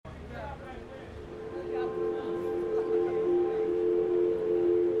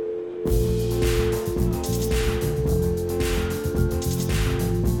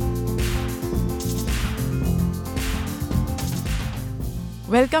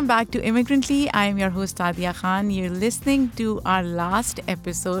Welcome back to Immigrantly. I am your host, Tadia Khan. You're listening to our last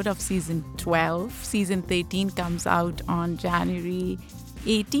episode of Season 12. Season 13 comes out on January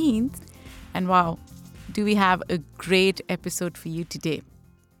 18th. And wow, do we have a great episode for you today.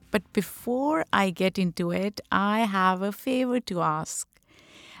 But before I get into it, I have a favor to ask.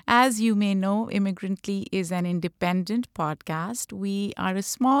 As you may know, Immigrantly is an independent podcast. We are a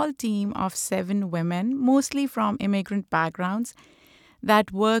small team of 7 women, mostly from immigrant backgrounds,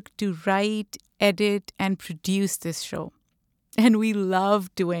 that work to write, edit, and produce this show. And we love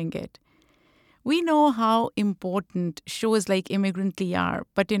doing it. We know how important shows like Immigrantly are,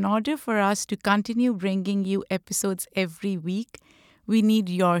 but in order for us to continue bringing you episodes every week, we need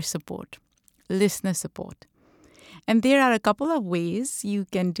your support, listener support. And there are a couple of ways you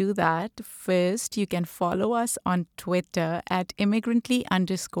can do that. First, you can follow us on Twitter at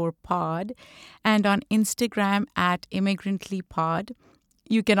immigrantly_pod and on Instagram at immigrantlypod.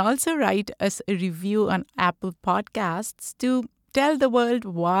 You can also write us a review on Apple Podcasts to tell the world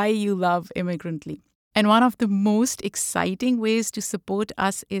why you love Immigrantly. And one of the most exciting ways to support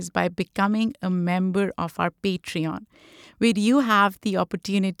us is by becoming a member of our Patreon, where you have the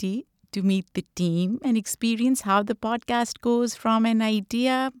opportunity to meet the team and experience how the podcast goes from an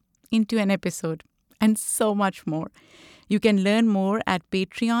idea into an episode, and so much more. You can learn more at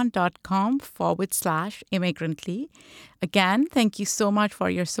patreon.com/immigrantly. Again, thank you so much for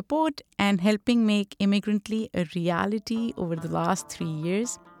your support and helping make Immigrantly a reality over the last 3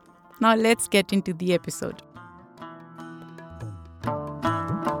 years. Now let's get into the episode.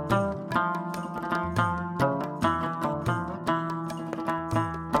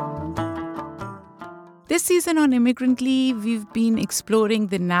 This season on Immigrantly, we've been exploring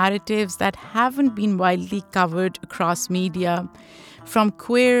the narratives that haven't been widely covered across media, from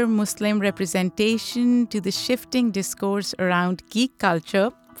queer Muslim representation to the shifting discourse around geek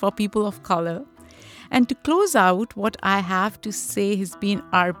culture for people of color. And to close out what I have to say has been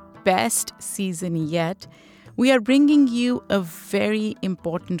our best season yet, we are bringing you a very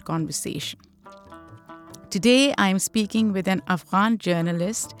important conversation. Today, I'm speaking with an Afghan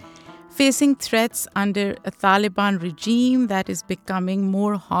journalist facing threats under a Taliban regime that is becoming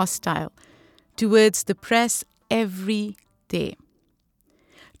more hostile towards the press every day.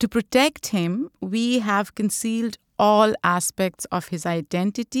 To protect him, we have concealed all aspects of his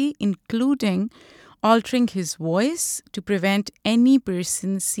identity, including altering his voice to prevent any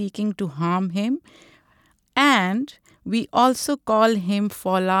person seeking to harm him. And we also call him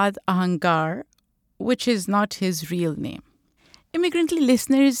Follad Ahangar, which is not his real name. Immigrantly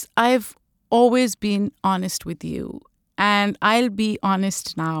listeners, I've always been honest with you, and I'll be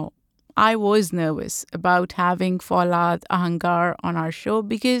honest now. I was nervous about having Follad Ahangar on our show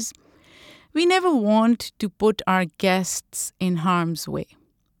because we never want to put our guests in harm's way.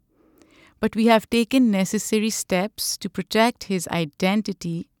 But we have taken necessary steps to protect his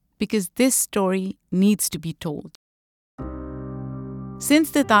identity because this story needs to be told.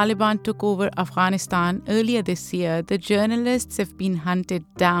 Since the Taliban took over Afghanistan earlier this year, the journalists have been hunted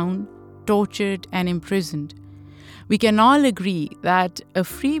down, tortured, and imprisoned. We can all agree that a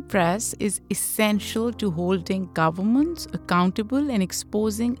free press is essential to holding governments accountable and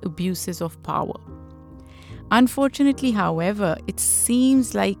exposing abuses of power. Unfortunately, however, it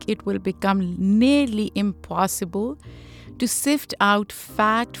seems like it will become nearly impossible to sift out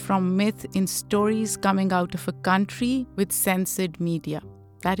fact from myth in stories coming out of a country with censored media.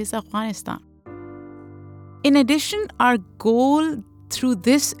 That is Afghanistan. In addition, our goal through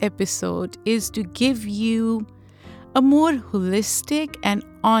this episode is to give you a more holistic and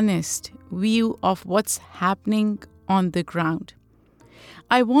honest view of what's happening on the ground.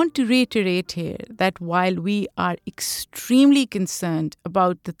 I want to reiterate here that while we are extremely concerned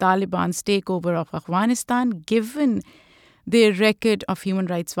about the Taliban's takeover of Afghanistan, given their record of human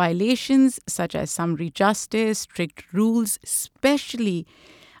rights violations, such as summary justice, strict rules, especially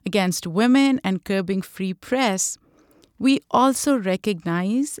against women, and curbing free press, we also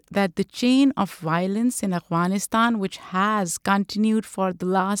recognize that the chain of violence in Afghanistan, which has continued for the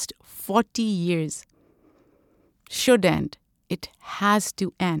last 40 years, should end. It has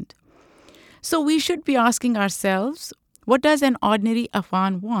to end. So we should be asking ourselves, what does an ordinary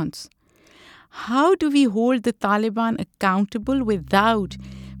Afghan want? How do we hold the Taliban accountable without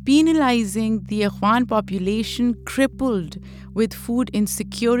penalizing the Afghan population crippled with food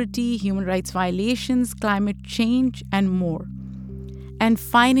insecurity, human rights violations, climate change, and more? And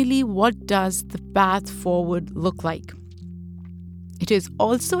finally, what does the path forward look like? It is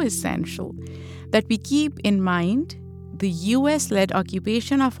also essential that we keep in mind the US-led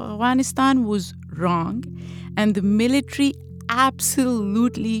occupation of Afghanistan was wrong, and the military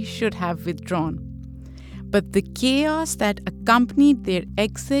absolutely should have withdrawn. But the chaos that accompanied their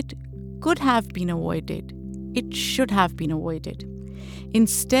exit could have been avoided. It should have been avoided.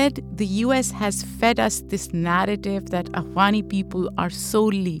 Instead, the US has fed us this narrative that Afghani people are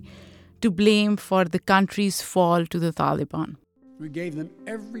solely to blame for the country's fall to the Taliban. We gave them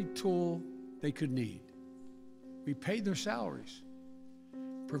every tool they could need. We paid their salaries,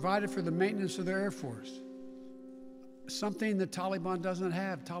 provided for the maintenance of their Air Force, something the Taliban doesn't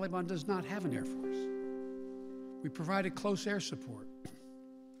have. Taliban does not have an Air Force. We provided close air support.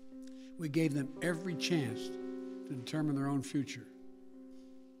 We gave them every chance to determine their own future.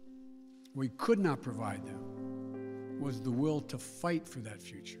 We could not provide them was the will to fight for that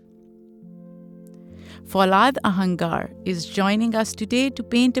future. Follad Ahangar is joining us today to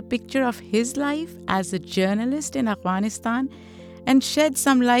paint a picture of his life as a journalist in Afghanistan and shed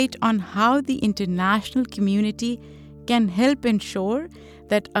some light on how the international community can help ensure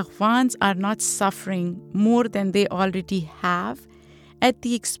that Afghans are not suffering more than they already have at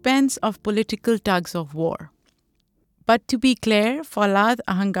the expense of political tugs of war. But to be clear, Follad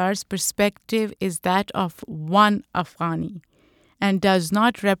Ahangar's perspective is that of one Afghani and does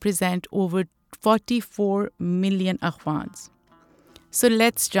not represent over 44 million Afghans. So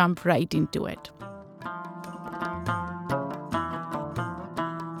let's jump right into it.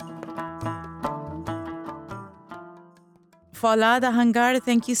 Follad Ahangar,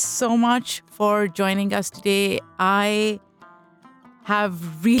 thank you so much for joining us today. I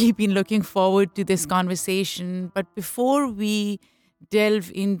have really been looking forward to this conversation. But before we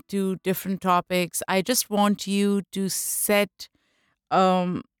delve into different topics, I just want you to set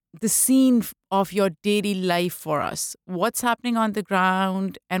the scene of your daily life for us. What's happening on the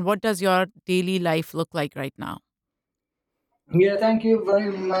ground and what does your daily life look like right now? Yeah, thank you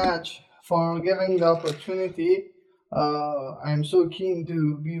very much for giving the opportunity. I'm so keen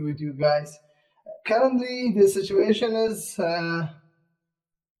to be with you guys. Currently, the situation is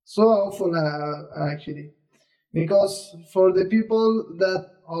so awful, actually, because for the people that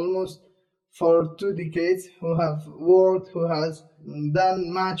almost for 2 decades who have worked, who has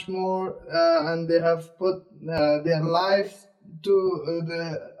done much more, and they have put their lives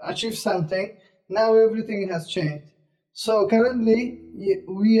to achieve something, now everything has changed. So currently,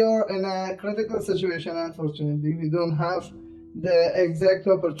 we are in a critical situation, unfortunately. We don't have the exact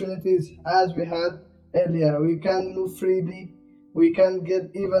opportunities as we had earlier. We can move freely. We can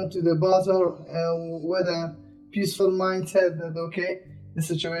get even to the bazaar with a peaceful mindset that, okay, the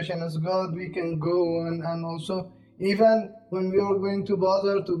situation is good, we can go. And also, even when we are going to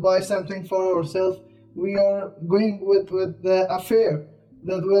bazaar to buy something for ourselves, we are going with the affair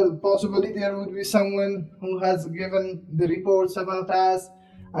that, well, possibly there would be someone who has given the reports about us,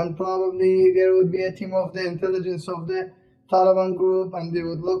 and probably there would be a team of the intelligence of the Taliban group, and they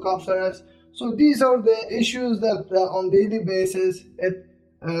would look after us. So these are the issues that on daily basis it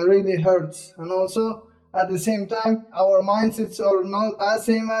really hurts. And also at the same time, our mindsets are not as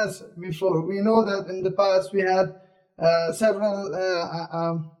same as before. We know that in the past we had several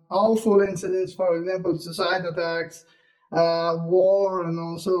awful incidents, for example, suicide attacks, war, and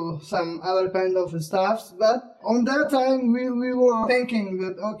also some other kind of stuff. But on that time, we were thinking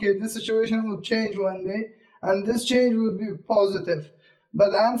that, okay, this situation would change one day, and this change would be positive.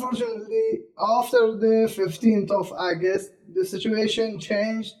 But unfortunately, after the 15th of August, the situation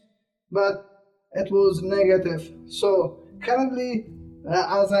changed, but it was negative. So currently,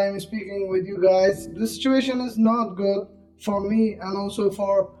 as I'm speaking with you guys, the situation is not good for me, and also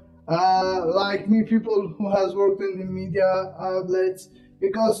for like me, people who has worked in the media outlets,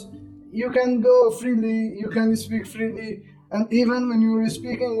 because you can go freely, you can speak freely, and even when you're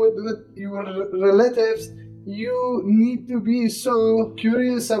speaking with your relatives, you need to be so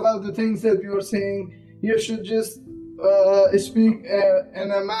curious about the things that you're saying. You should just speak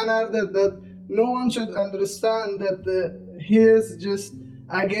in a manner that no one should understand that he is just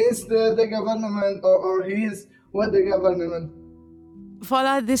against the government, or he is with the government.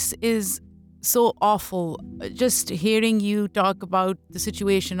 Follad, this is so awful. Just hearing you talk about the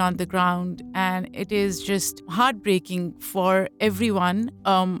situation on the ground, and it is just heartbreaking for everyone.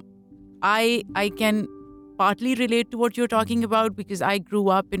 I can partly relate to what you're talking about because I grew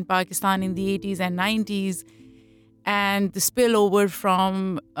up in Pakistan in the 80s and 90s, and the spillover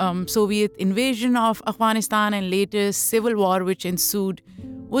from Soviet invasion of Afghanistan and later civil war which ensued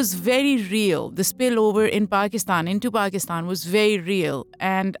was very real. The spillover into Pakistan was very real,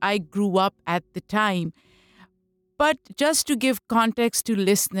 and I grew up at the time. But just to give context to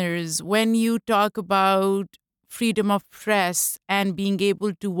listeners, when you talk about freedom of press and being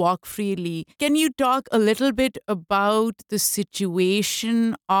able to walk freely. Can you talk a little bit about the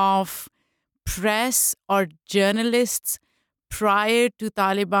situation of press or journalists prior to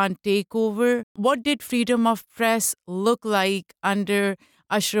Taliban takeover? What did freedom of press look like under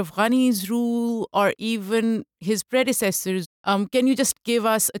Ashraf Ghani's rule or even his predecessors? Can you just give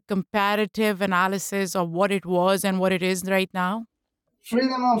us a comparative analysis of what it was and what it is right now?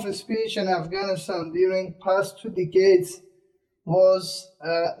 Freedom of speech in Afghanistan during past 2 decades was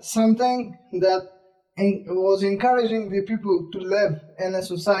something that was encouraging the people to live in a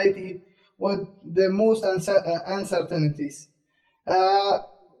society with the most uncertainties.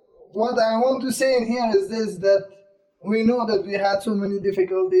 What I want to say in here is this, that we know that we had so many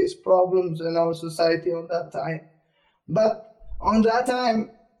difficulties, problems in our society on that time. But on that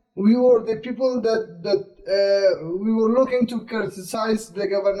time, we were the people that we were looking to criticize the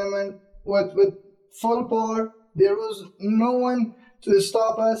government with full power. There was no one to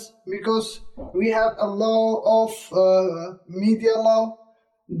stop us because we had a law of media law.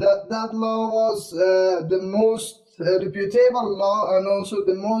 That law was the most reputable law and also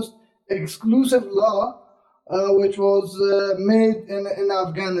the most exclusive law which was made in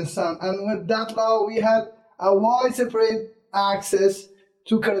Afghanistan. And with that law, we had a widespread access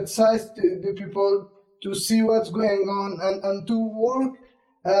to criticize the people, to see what's going on, and to work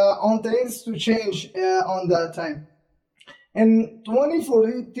on things to change on that time. In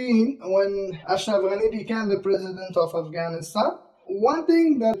 2014, when Ashraf Ghani became the president of Afghanistan, one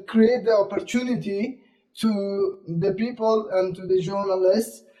thing that created the opportunity to the people and to the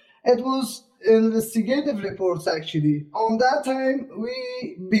journalists, it was investigative reports actually. On that time,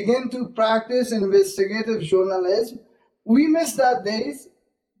 we began to practice investigative journalism. We miss that days,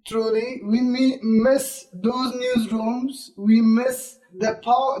 truly. We miss those newsrooms. We miss the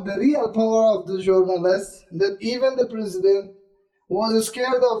power, the real power of the journalists, that even the president was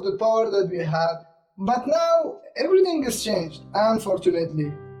scared of the power that we had. But now, everything has changed,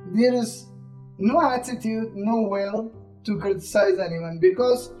 unfortunately. There is no attitude, no will to criticize anyone,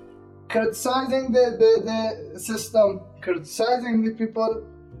 because criticizing the system, criticizing the people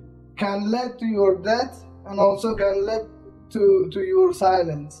can lead to your death and also can lead to your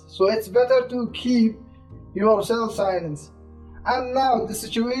silence. So it's better to keep yourself silent. And now the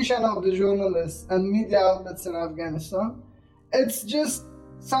situation of the journalists and media outlets in Afghanistan, it's just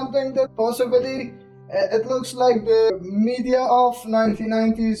something that possibly it looks like the media of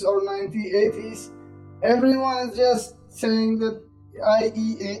 1990s or 1980s. Everyone is just saying that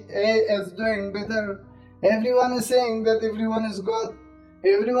IEA is doing better. Everyone is saying that everyone is good.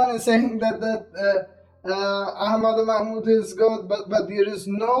 Everyone is saying that Ahmad Mahmoud is good, but there is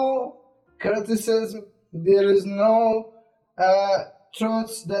no criticism. There is no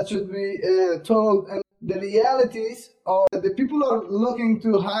truths that should be told. And the realities are the people are looking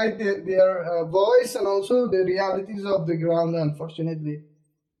to hide their voice and also the realities of the ground, unfortunately.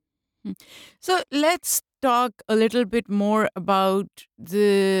 So let's talk a little bit more about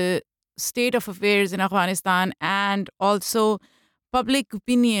the state of affairs in Afghanistan and also public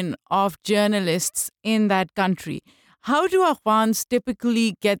opinion of journalists in that country. How do Afghans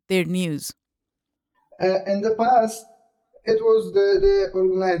typically get their news? In the past, it was the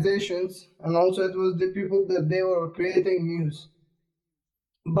organizations and also it was the people that they were creating news.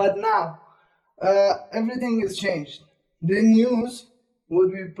 But now, everything has changed. The news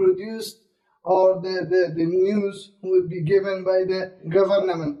would be produced or the news would be given by the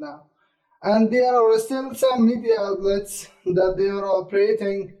government now. And there are still some media outlets that they are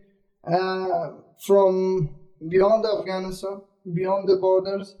operating from beyond Afghanistan, beyond the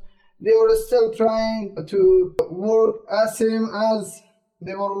borders. They were still trying to work as same as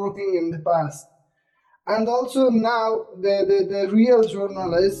they were working in the past. And also now, the real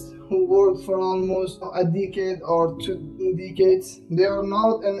journalists who worked for almost a decade or 2 decades, they are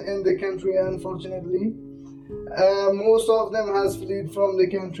not in the country, unfortunately. Most of them has fled from the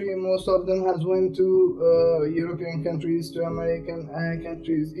country. Most of them has went to European countries, to American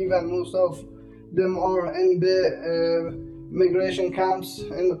countries. Even most of them are in the migration camps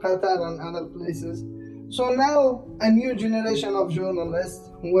in Qatar and other places. So now a new generation of journalists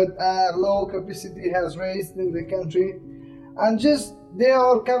with a low capacity has raised in the country, and just they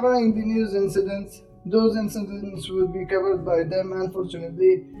are covering the news incidents. Those incidents will be covered by them,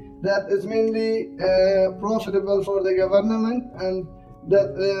 unfortunately. That is mainly profitable for the government and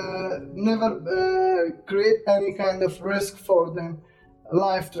that never create any kind of risk for them,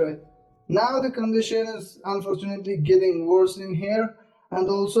 life threat. Now the condition is unfortunately getting worse in here, and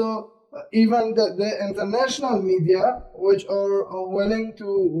also even the international media, which are willing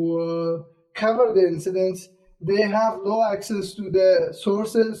to cover the incidents, they have low access to the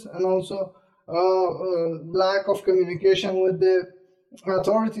sources, and also lack of communication with the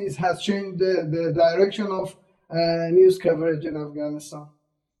authorities has changed the direction of news coverage in Afghanistan.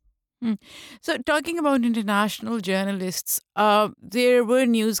 Hmm. So, talking about international journalists, there were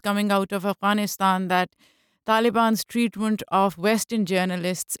news coming out of Afghanistan that Taliban's treatment of Western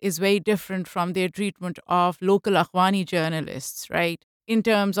journalists is very different from their treatment of local Afghani journalists, right? In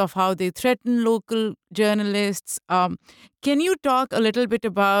terms of how they threaten local journalists. Can you talk a little bit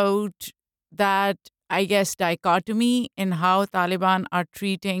about that, I guess, dichotomy in how Taliban are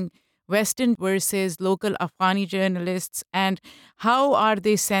treating Western versus local Afghani journalists, and how are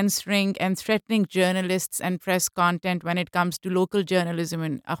they censoring and threatening journalists and press content when it comes to local journalism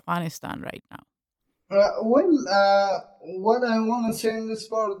in Afghanistan right now? What I want to say in this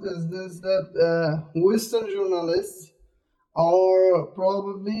part is this, that Western journalists are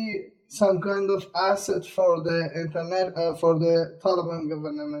probably some kind of asset for the internet, for the Taliban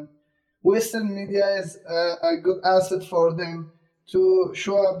government. Western media is a good asset for them to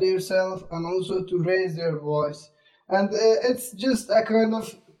show up themselves and also to raise their voice. And it's just a kind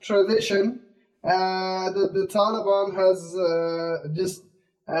of tradition that the Taliban has just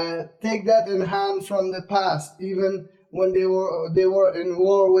take that in hand from the past, even when they were in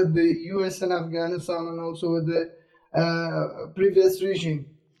war with the U.S. and Afghanistan, and also with the previous regime.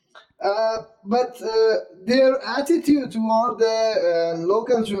 But their attitude toward the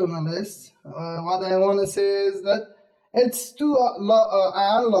local journalists, what I want to say is that it's too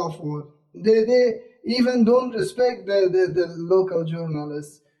unlawful. They even don't respect the local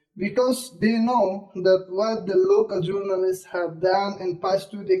journalists, because they know that what the local journalists have done in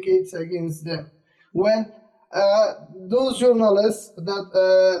past 2 decades against them. When those journalists,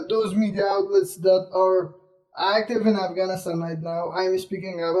 those media outlets that are active in Afghanistan right now, I'm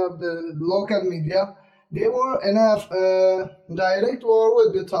speaking about the local media, they were in a direct war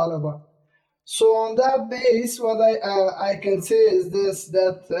with the Taliban. So on that base, what I can say is this,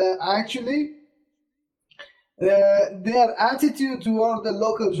 that actually their attitude toward the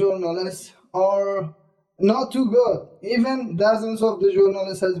local journalists are not too good. Even dozens of the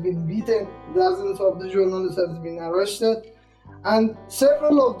journalists has been beaten, dozens of the journalists has been arrested, and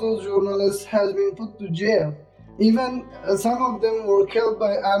several of those journalists has been put to jail. Even some of them were killed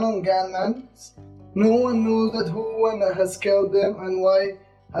by unknown gunmen. No one knows that who has killed them and why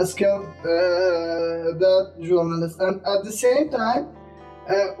has killed that journalist. And at the same time,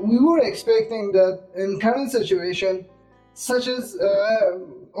 we were expecting that in current situation, such as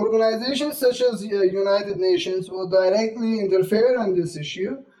organizations such as United Nations will directly interfere in this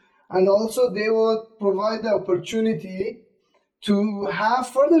issue, and also they will provide the opportunity to have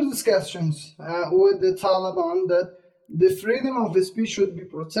further discussions with the Taliban, that the freedom of speech should be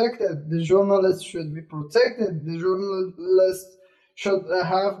protected, the journalists should be protected, the journalists should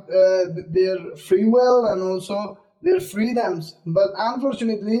have their free will and also their freedoms. But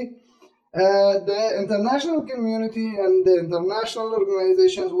unfortunately, the international community and the international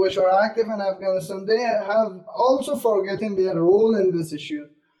organizations which are active in Afghanistan, they have also forgotten their role in this issue.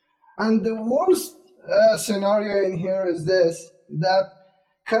 And the worst scenario in here is this, that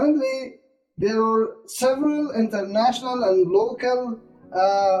currently there are several international and local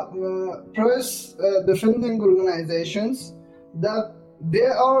press defending organizations that they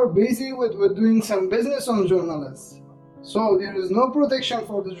are busy with doing some business on journalists. So there is no protection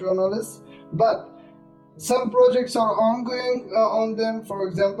for the journalists, but some projects are ongoing on them. For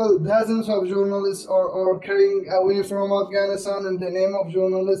example, dozens of journalists are carrying away from Afghanistan in the name of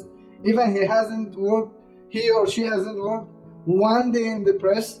journalists. Even he or she hasn't worked one day in the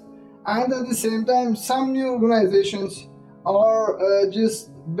press. And at the same time, some new organizations are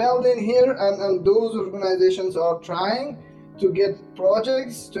just building here, and those organizations are trying to get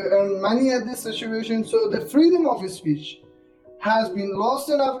projects to earn money at this situation. So the freedom of speech has been lost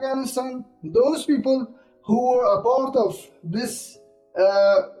in Afghanistan. Those people who were a part of this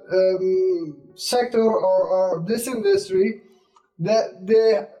sector or this industry, that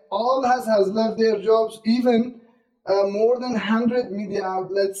they all has left their jobs. Even more than 100 media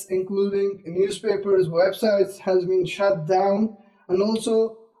outlets, including newspapers, websites, has been shut down, and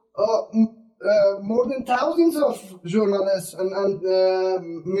also more than thousands of journalists and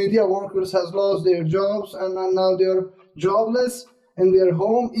media workers has lost their jobs, and now they're jobless in their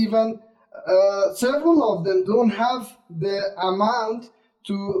home. Even several of them don't have the amount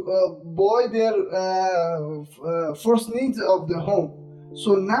to buy their first needs of the home.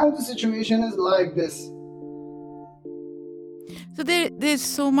 So now the situation is like this. So there's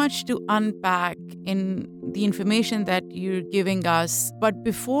so much to unpack in the information that you're giving us. But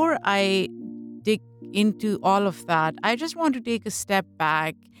before I dig into all of that, I just want to take a step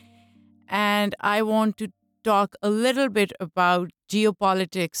back and I want to talk a little bit about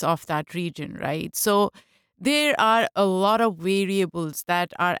geopolitics of that region, right? So there are a lot of variables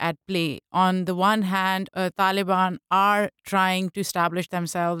that are at play. On the one hand, Taliban are trying to establish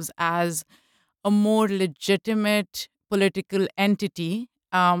themselves as a more legitimate political entity.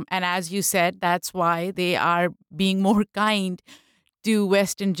 And as you said, that's why they are being more kind to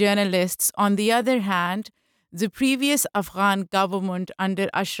Western journalists. On the other hand, the previous Afghan government under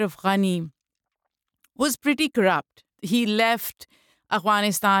Ashraf Ghani was pretty corrupt. He left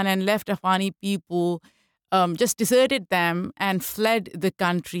Afghanistan and left Afghani people, just deserted them and fled the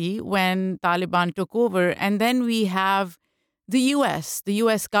country when Taliban took over. And then we have the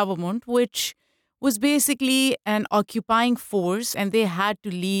US government, which was basically an occupying force and they had to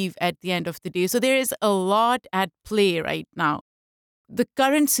leave at the end of the day. So there is a lot at play right now. The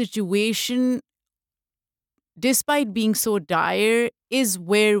current situation, despite being so dire, is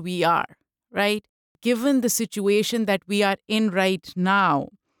where we are, right? Given the situation that we are in right now,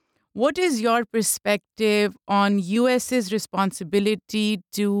 what is your perspective on US's responsibility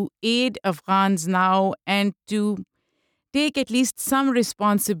to aid Afghans now and to take at least some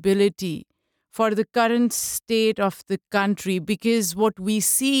responsibility for the current state of the country? Because what we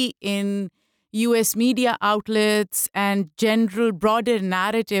see in US media outlets and general broader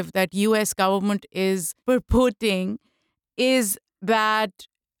narrative that US government is purporting is that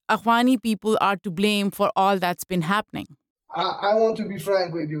Afghani people are to blame for all that's been happening. I want to be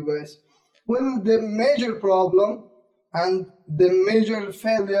frank with you guys. Well, the major problem and the major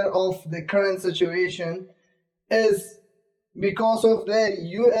failure of the current situation is because of the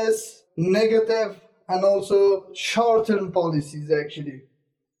US negative and also short-term policies, actually.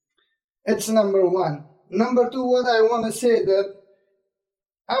 It's number one. Number two, what I want to say that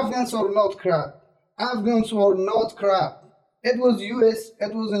Afghans were not crap. Afghans were not crap. It was US,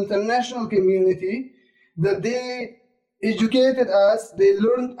 it was international community that they educated us, they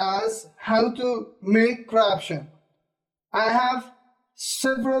learned us how to make corruption. I have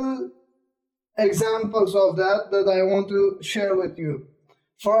several examples of that I want to share with you.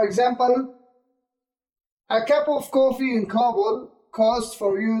 For example, a cup of coffee in Kabul costs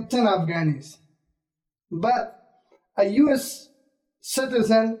for you 10 Afghanis. But a US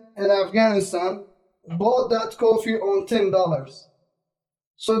citizen in Afghanistan bought that coffee on $10.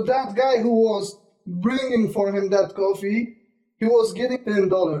 So that guy who was bringing for him that coffee, he was getting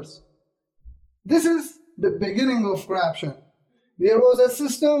 $10. This is the beginning of corruption. There was a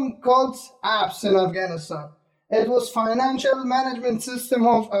system called APS in Afghanistan. It was Financial Management System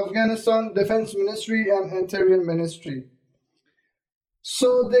of Afghanistan Defense Ministry and Interior Ministry.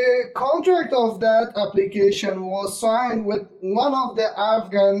 So the contract of that application was signed with one of the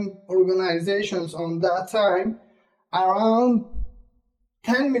Afghan organizations on that time, around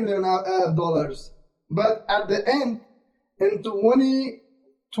 $10 million. But at the end, in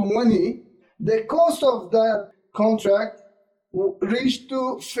 2020, the cost of that contract reached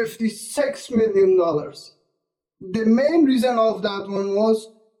to $56 million. The main reason of that one was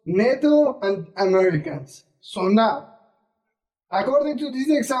NATO and Americans. So now, according to these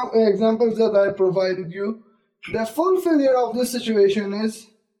examples that I provided you, the full failure of this situation is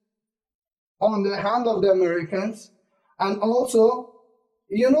on the hand of the Americans. And also,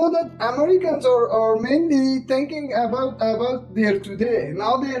 you know that Americans are mainly thinking about their today,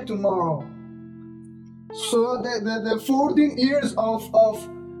 not their tomorrow. So the 14 years of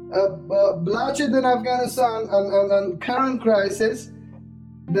bloodshed in Afghanistan and current crisis,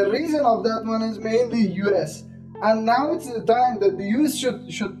 the reason of that one is mainly US. And now it's the time that the US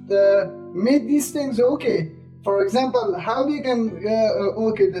should make these things okay. For example, how we can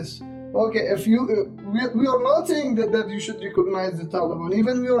okay this? Okay, if you we are not saying that you should recognize the Taliban,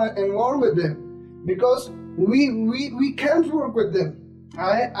 even we are in war with them, because we can't work with them.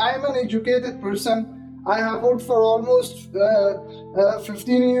 I'm an educated person. I have worked for almost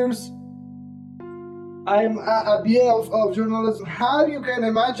 15 years. I'm a BA of journalism. How you can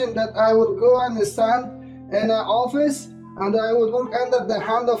imagine that I will go and stand in an office and I would work under the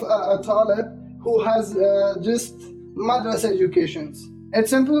hand of a Talib who has just madrasa educations?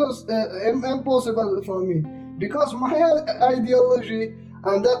 It's impossible for me, because my ideology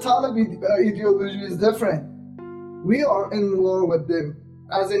and that Talib ideology is different. We are in war with them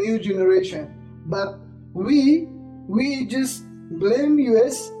as a new generation, but we just blame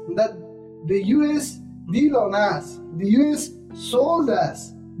US that the US deal on us. The US sold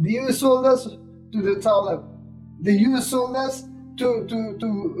us. The US sold us to the Talib. The US sold us to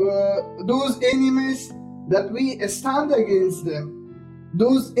those enemies that we stand against them.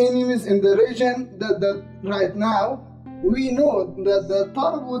 those enemies in the region that right now, we know that the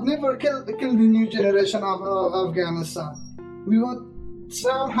Taliban would never kill the new generation of Afghanistan. We would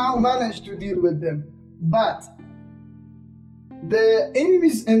somehow manage to deal with them. But the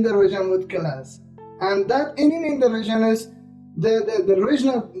enemies in the region would kill us. And that enemy in the region is the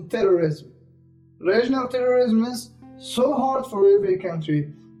regional terrorism. Regional terrorism is so hard for every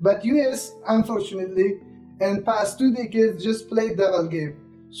country. But US, unfortunately, in past 2 decades just played double game.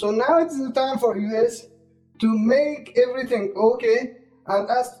 So now it's the time for US to make everything okay. And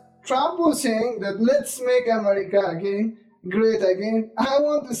as Trump was saying that let's make America again great again, I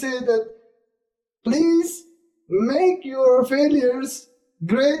want to say that please make your failures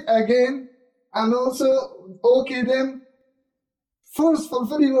great again, and also okay them. First,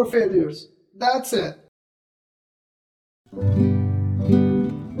 fulfill your failures. That's it.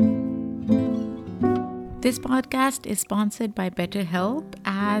 This podcast is sponsored by BetterHelp.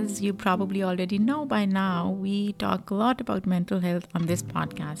 As you probably already know by now, we talk a lot about mental health on this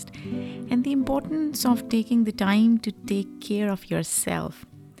podcast and the importance of taking the time to take care of yourself.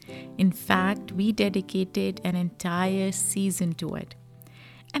 In fact, we dedicated an entire season to it.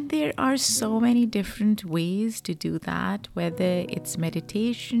 And there are so many different ways to do that, whether it's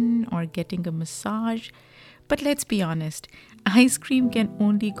meditation or getting a massage. But let's be honest, ice cream can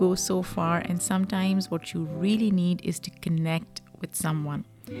only go so far, and sometimes what you really need is to connect with someone.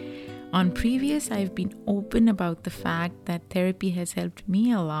 On previous, I've been open about the fact that therapy has helped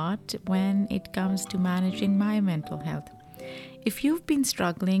me a lot when it comes to managing my mental health. If you've been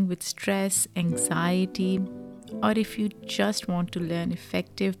struggling with stress, anxiety, or if you just want to learn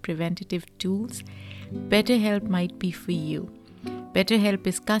effective preventative tools, BetterHelp might be for you. BetterHelp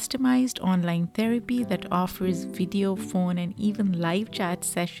is customized online therapy that offers video, phone, and even live chat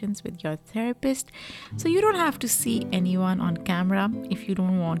sessions with your therapist, so you don't have to see anyone on camera if you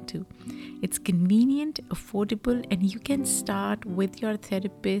don't want to. It's convenient, affordable, and you can start with your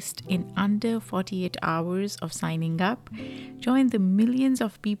therapist in under 48 hours of signing up. Join the millions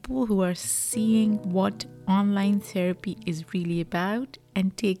of people who are seeing what online therapy is really about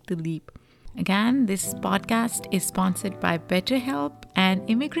and take the leap. Again, this podcast is sponsored by BetterHelp, and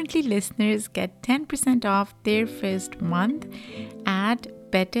Immigrantly listeners get 10% off their first month at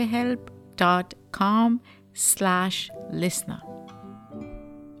betterhelp.com/listener.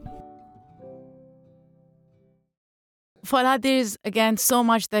 Follad, there's again so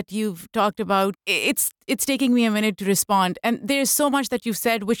much that you've talked about. It's taking me a minute to respond, and there's so much that you've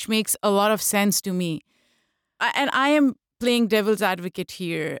said which makes a lot of sense to me. And I am playing devil's advocate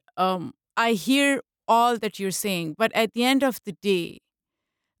here. I hear all that you're saying, but at the end of the day,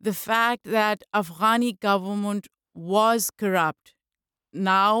 the fact that Afghani government was corrupt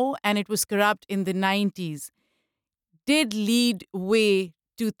now and it was corrupt in the 90s did lead way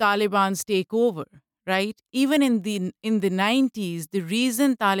to Taliban's takeover, right? Even in the 90s, the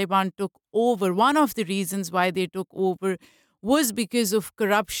reason Taliban took over, one of the reasons why they took over was because of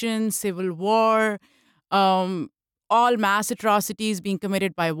corruption, civil war, all mass atrocities being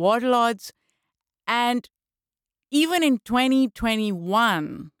committed by warlords. And even in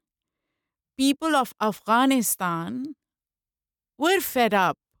 2021, people of Afghanistan were fed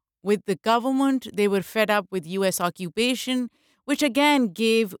up with the government. They were fed up with US occupation, which again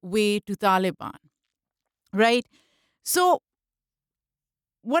gave way to Taliban, right? So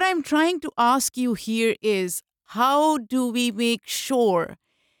what I'm trying to ask you here is, how do we make sure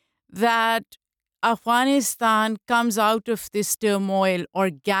that Afghanistan comes out of this turmoil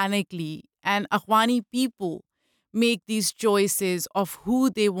organically and Afghani people make these choices of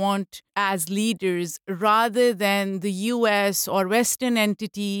who they want as leaders rather than the US or Western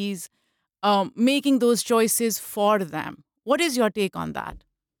entities making those choices for them? What is your take on that?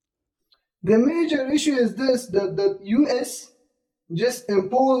 The major issue is this, that the US just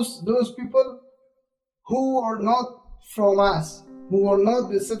imposed those people who are not from us, who are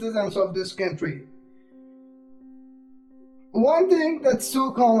not the citizens of this country. One thing that's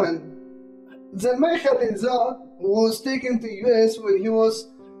so common, Zalmay Khalilzad was taken to US when he was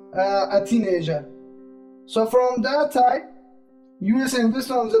a teenager. So from that time, US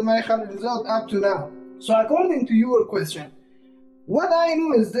invested on Zalmay Khalilzad up to now. So according to your question, what I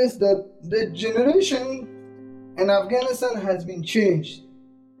know is this, that the generation in Afghanistan has been changed.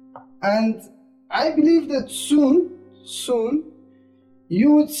 And I believe that soon,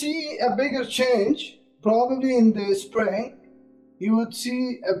 you would see a bigger change, probably in the spring, you would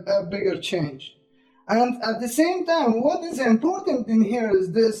see a bigger change. And at the same time, what is important in here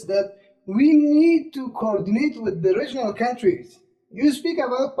is this, that we need to coordinate with the regional countries. You speak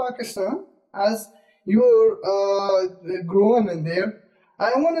about Pakistan as you're growing in there.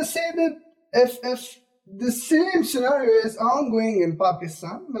 I want to say that if the same scenario is ongoing in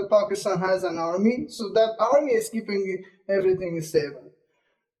Pakistan, but Pakistan has an army, so that army is keeping everything stable.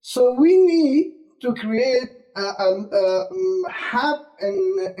 So we need to create have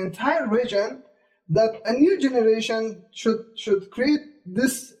an entire region that a new generation should create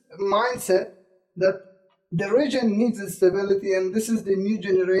this mindset that the region needs stability, and this is the new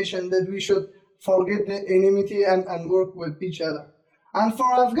generation that we should forget the enmity and work with each other. And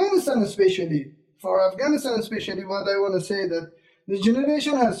for Afghanistan especially, what I want to say that the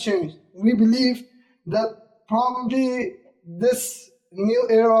generation has changed. We believe that probably this new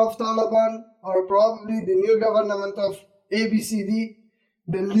era of Taliban, or probably the new government of ABCD,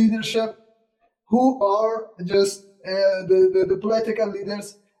 the leadership, who are just the political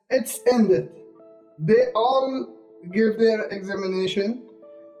leaders, it's ended. They all give their examination.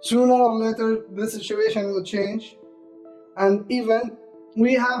 Sooner or later, the situation will change. And even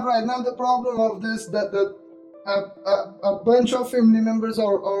we have right now the problem of this, that a bunch of family members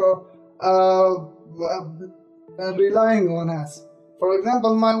are relying on us. For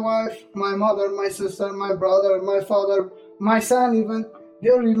example, my wife, my mother, my sister, my brother, my father, my son even,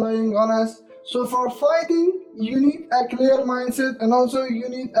 they're relying on us. So for fighting, you need a clear mindset, and also you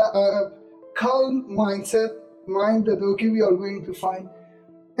need a calm mind that, okay, we are going to fight.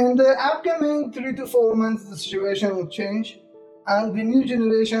 In the upcoming 3 to 4 months, the situation will change, and the new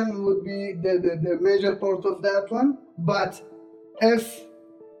generation would be the major part of that one. But if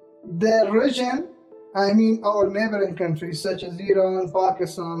the region, I mean our neighboring countries such as Iran,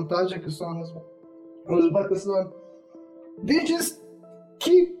 Pakistan, Tajikistan, Uzbekistan, they just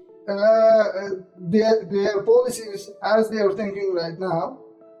keep their policies as they are thinking right now,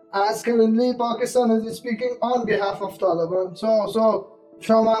 as currently Pakistan is speaking on behalf of Taliban. So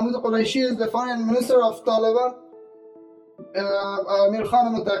Shah Mahmoud Qureshi is the foreign minister of Taliban. Amir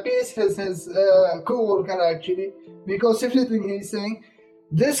Khan Mutaqi is his co-worker actually, because everything he's saying,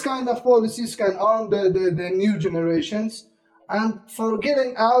 this kind of policies can harm the new generations. And for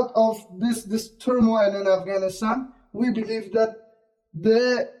getting out of this turmoil in Afghanistan, we believe that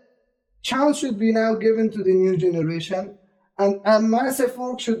the chance should be now given to the new generation, and a massive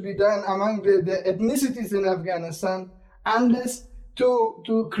work should be done among the ethnicities in Afghanistan, and this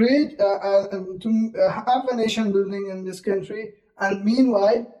to create to have a nation building in this country. And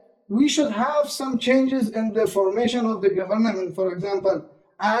meanwhile, we should have some changes in the formation of the government. For example,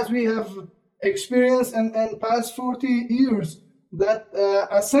 as we have experienced in past 40 years, that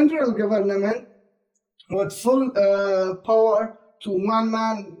a central government with full power to one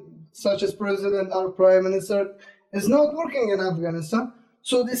man, such as president or prime minister, is not working in Afghanistan.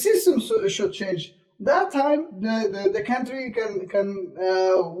 So the system should change. That time, the country can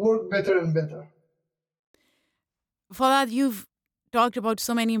work better and better. Follad, you've talked about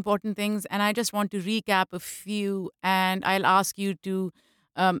so many important things, and I just want to recap a few, and I'll ask you to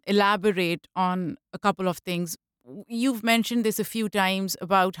elaborate on a couple of things. You've mentioned this a few times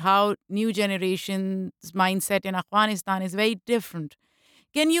about how new generation's mindset in Afghanistan is very different.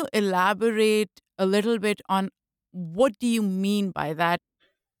 Can you elaborate a little bit on what do you mean by that?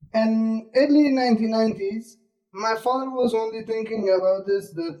 In early 1990s, my father was only thinking about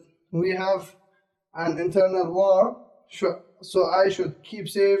this, that we have an internal war, so I should keep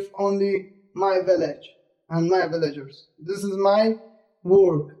safe only my village and my villagers. This is my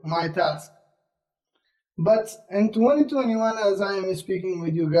work, my task. But in 2021, as I am speaking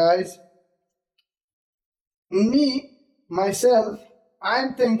with you guys, myself,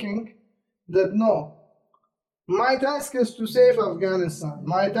 I'm thinking that no, my task is to save Afghanistan.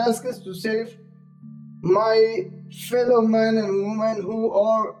 My task is to save my fellow men and women who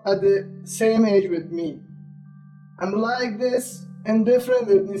are at the same age with me. And like this, in different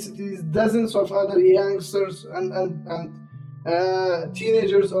ethnicities, dozens of other youngsters and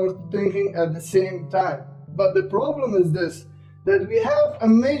teenagers are thinking at the same time. But the problem is this, that we have a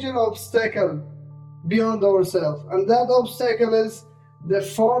major obstacle beyond ourselves, and that obstacle is the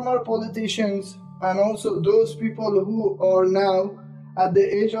former politicians and also those people who are now at the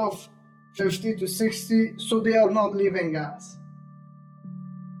age of 50 to 60, so they are not leaving us.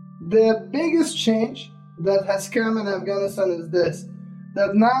 The biggest change that has come in Afghanistan is this,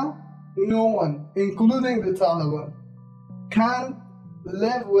 that now no one, including the Taliban, can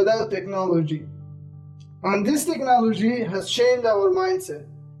live without technology. And this technology has changed our mindset.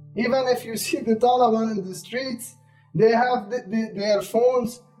 Even if you see the Taliban in the streets, they have their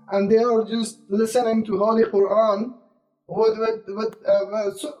phones and they are just listening to Holy Quran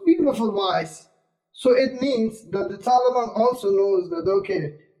with so beautiful voice. So it means that the Taliban also knows that,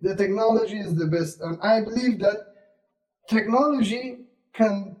 okay, the technology is the best. And I believe that technology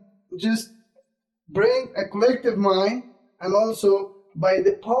can just bring a collective mind, and also by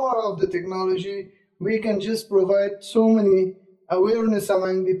the power of the technology, we can just provide so many awareness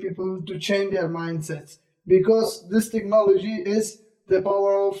among the people to change their mindsets, because this technology is the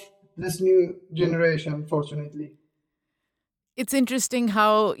power of this new generation, fortunately. It's interesting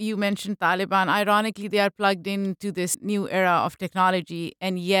how you mentioned Taliban. Ironically, they are plugged into this new era of technology,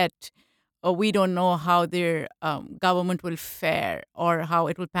 and yet we don't know how their government will fare or how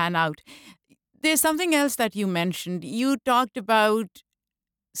it will pan out. There's something else that you mentioned. You talked about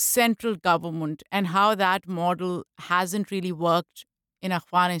central government and how that model hasn't really worked in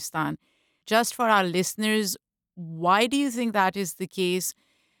Afghanistan. Just for our listeners, why do you think that is the case?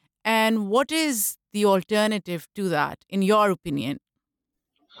 And what is the alternative to that, in your opinion?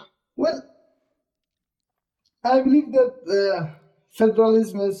 Well, I believe that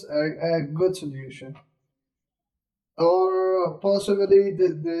federalism is a good solution, or possibly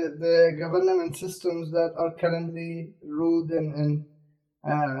the government systems that are currently ruled in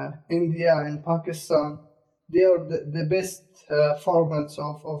India and Pakistan, they are the best formats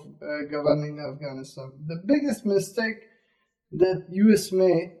of governing Afghanistan. The biggest mistake that US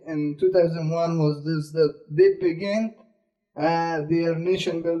made in 2001 was this, that they began their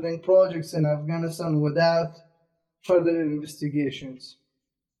nation building projects in Afghanistan without further investigations.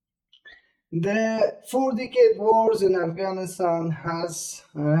 The 4-decade wars in Afghanistan has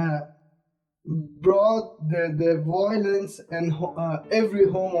brought the violence in every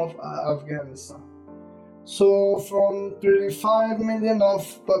home of Afghanistan. So from 35 million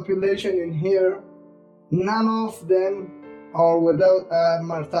of population in here, none of them are without a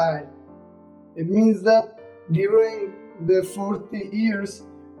martyr. It means that during the 40 years,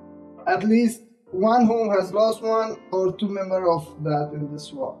 at least one home has lost one or two members of that in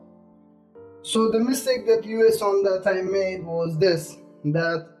this war. So the mistake that US on that time made was this,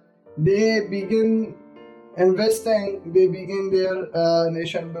 that they begin investing, they begin their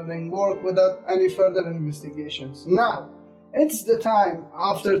nation building work without any further investigations. Now, it's the time,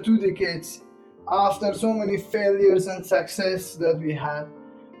 after 2 decades, after so many failures and success that we had,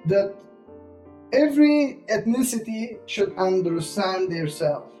 that every ethnicity should understand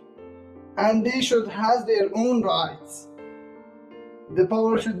themselves, and they should have their own rights. The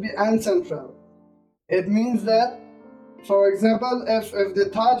power should be uncentral. It means that, for example, if the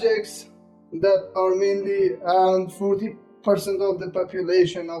Tajiks, that are mainly around 40% of the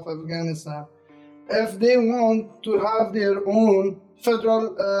population of Afghanistan, if they want to have their own federal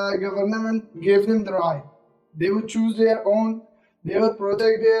government, give them the right. They would choose their own, they would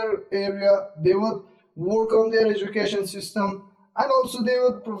protect their area, they would work on their education system, and also they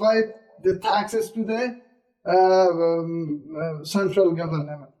would provide the taxes to the central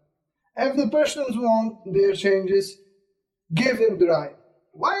government. If the persons want their changes, give them the right.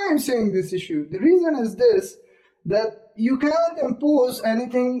 Why I'm saying this issue? The reason is this, that you cannot impose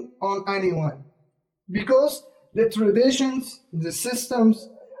anything on anyone, because the traditions, the systems,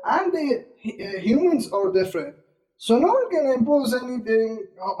 and the humans are different. So no one can impose anything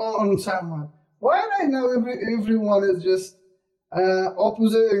on someone. Why right now everyone is just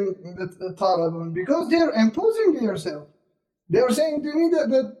opposing the Taliban? Because they're imposing themselves. They're saying to me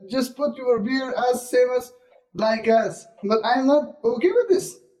that just put your beer as same as like us. But I'm not okay with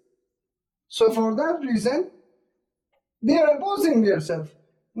this. So for that reason, they are imposing themselves.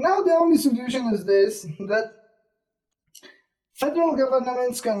 Now the only solution is this, that federal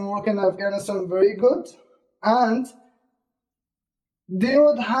governments can work in Afghanistan very good, and they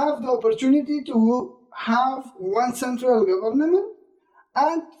would have the opportunity to have one central government,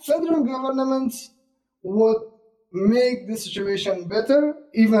 and federal governments would make the situation better.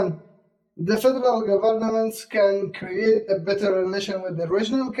 Even the federal governments can create a better relation with the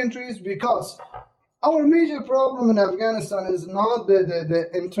regional countries, because our major problem in Afghanistan is not the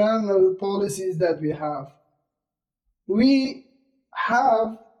internal policies that we have. We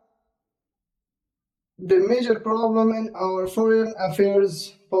have the major problem in our foreign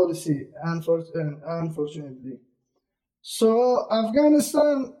affairs policy, unfortunately. So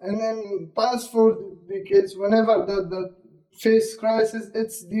Afghanistan, and then past 4 decades, whenever that face crisis,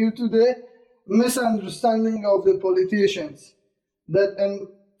 it's due to the misunderstanding of the politicians. That in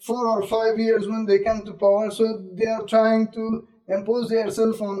 4 or 5 years when they come to power, so they are trying to impose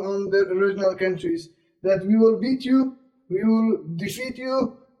themselves on the regional countries, that we will beat you, we will defeat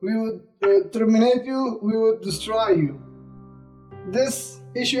you, we will terminate you, we will destroy you. This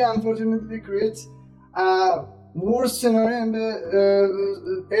issue unfortunately creates a worse scenario in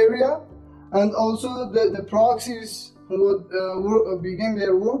the area, and also the proxies would begin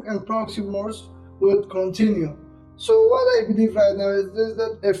their work, and proxy wars would continue. So what I believe right now is this,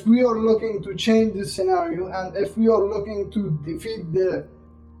 that if we are looking to change this scenario, and if we are looking to defeat the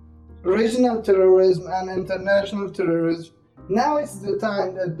regional terrorism and international terrorism, now it's the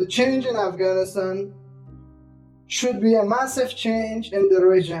time that the change in Afghanistan should be a massive change in the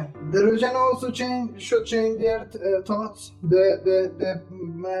region. The region also should change their thoughts. The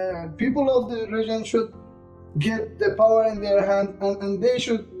people of the region should get the power in their hand, and they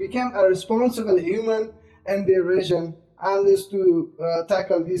should become a responsible human in their region, and is to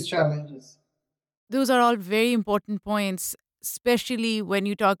tackle these challenges. Those are all very important points, especially when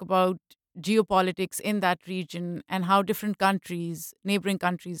you talk about geopolitics in that region and how different countries, neighboring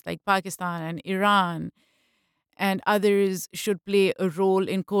countries like Pakistan and Iran and others, should play a role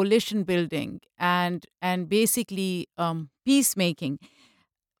in coalition building and basically peacemaking.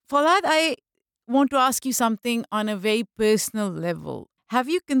 Falad, I want to ask you something on a very personal level. Have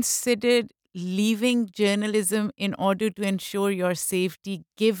you considered leaving journalism in order to ensure your safety,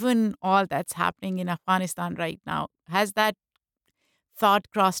 given all that's happening in Afghanistan right now? Has that thought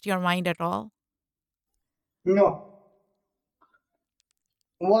crossed your mind at all? No,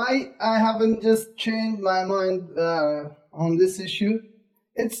 why I haven't just changed my mind on this issue?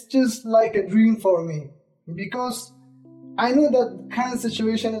 It's just like a dream for me, because I know that current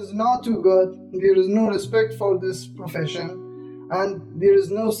situation is not too good. There is no respect for this profession, and there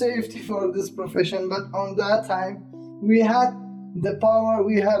is no safety for this profession. But on that time, we had the power,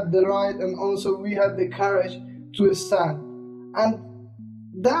 we had the right, and also we had the courage to stand. And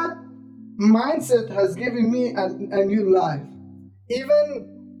that mindset has given me a new life.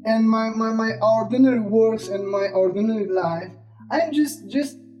 Even in my ordinary works and my ordinary life, I'm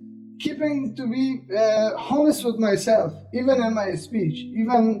just keeping to be honest with myself, even in my speech,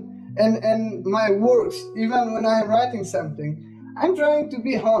 even in my works, even when I'm writing something. I'm trying to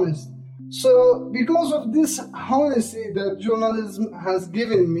be honest. So because of this honesty that journalism has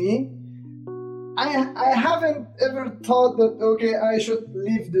given me, I haven't ever thought that, okay, I should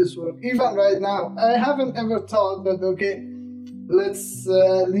leave this work. Even right now, I haven't ever thought that, okay, let's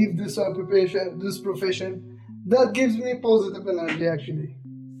leave this occupation, this profession. That gives me positive energy, actually.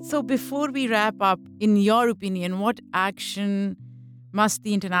 So, before we wrap up, in your opinion, what action must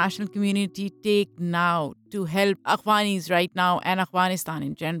the international community take now to help Afghanis right now and Afghanistan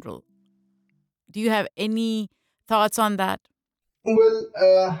in general? Do you have any thoughts on that? Well,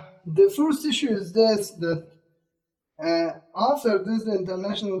 the first issue is this, that after this, the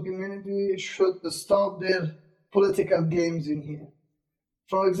international community should stop their political games in here.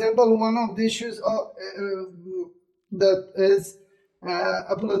 For example, one of the issues that is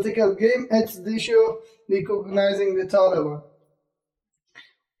a political game, it's the issue of recognizing the Taliban.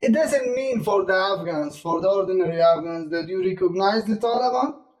 It doesn't mean for the Afghans, for the ordinary Afghans, that you recognize the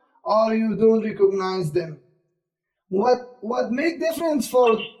Taliban or you don't recognize them. What make difference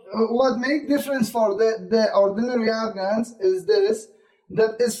for the ordinary Afghans is this,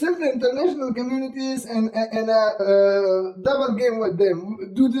 that still the international community is in a double game with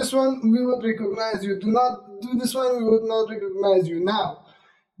them. Do this one, we would recognize you. Do not do this one, we would not recognize you. Now,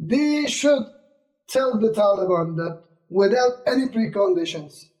 they should tell the Taliban that without any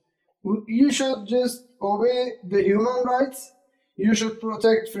preconditions, you should just obey the human rights, you should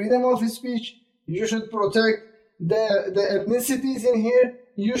protect freedom of speech, you should protect the ethnicities in here,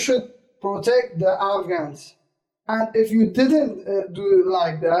 you should protect the Afghans. And if you didn't do it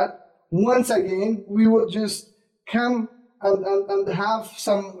like that, once again, we would just come and have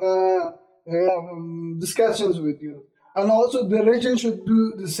some discussions with you. And also the region should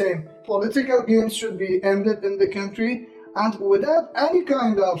do the same. Political games should be ended in the country, and without any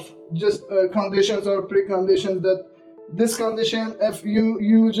kind of just conditions or preconditions, that this condition, if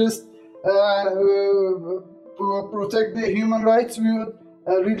you just protect the human rights, we would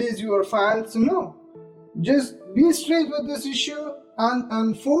release your fans. No. Just be straight with this issue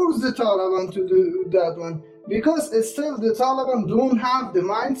and force the Taliban to do that one. Because it's still the Taliban don't have the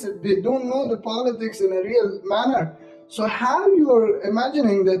mindset, they don't know the politics in a real manner. So how you are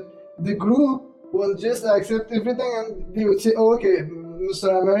imagining that the group will just accept everything and they would say, oh, okay,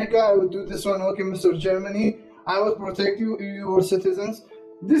 Mr. America, I would do this one, okay, Mr. Germany, I will protect you, your citizens.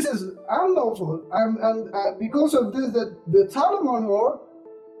 This is unlawful. And because of this, the Taliban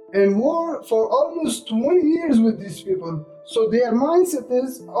war for almost 20 years with these people. So their mindset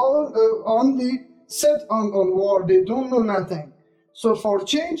is only set on war. They don't know nothing. So for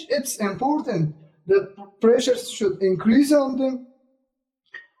change, it's important that pressures should increase on them.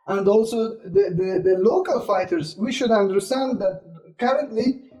 And also the local fighters, we should understand that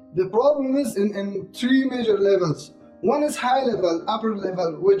currently the problem is in three major levels. One is high level, upper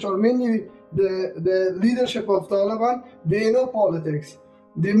level, which are mainly the leadership of Taliban. They know politics.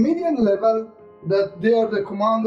 The median level, that they are the commanders